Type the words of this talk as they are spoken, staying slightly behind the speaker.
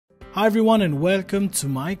Hi everyone and welcome to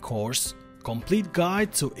my course, Complete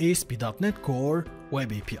Guide to ASP.NET Core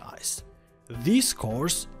Web APIs. This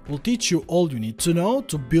course will teach you all you need to know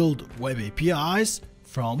to build web APIs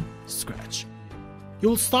from scratch.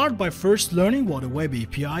 You'll start by first learning what a web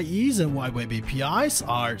API is and why web APIs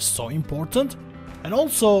are so important, and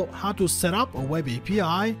also how to set up a web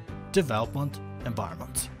API development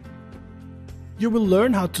environment. You will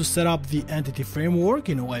learn how to set up the entity framework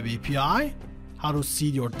in a web API, how to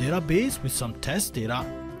seed your database with some test data,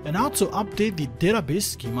 and how to update the database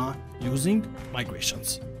schema using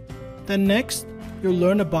migrations. Then next, you'll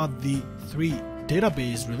learn about the three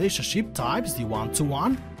database relationship types, the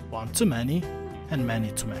one-to-one, one-to-many, and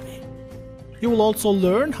many-to-many. You will also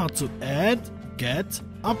learn how to add, get,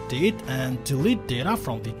 update, and delete data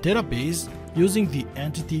from the database using the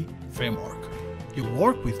entity framework. You'll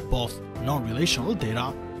work with both non-relational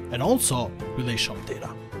data and also relational data.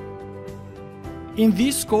 In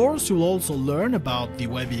this course, you'll also learn about the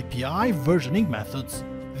web API versioning methods,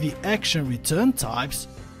 the action return types,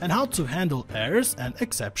 and how to handle errors and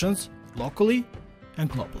exceptions locally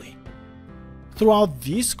and globally. Throughout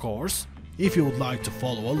this course, if you would like to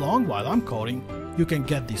follow along while I'm coding, you can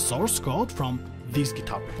get the source code from this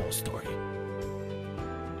GitHub repository.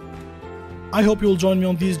 I hope you'll join me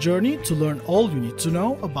on this journey to learn all you need to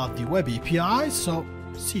know about the web API, so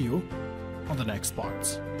see you on the next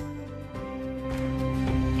parts.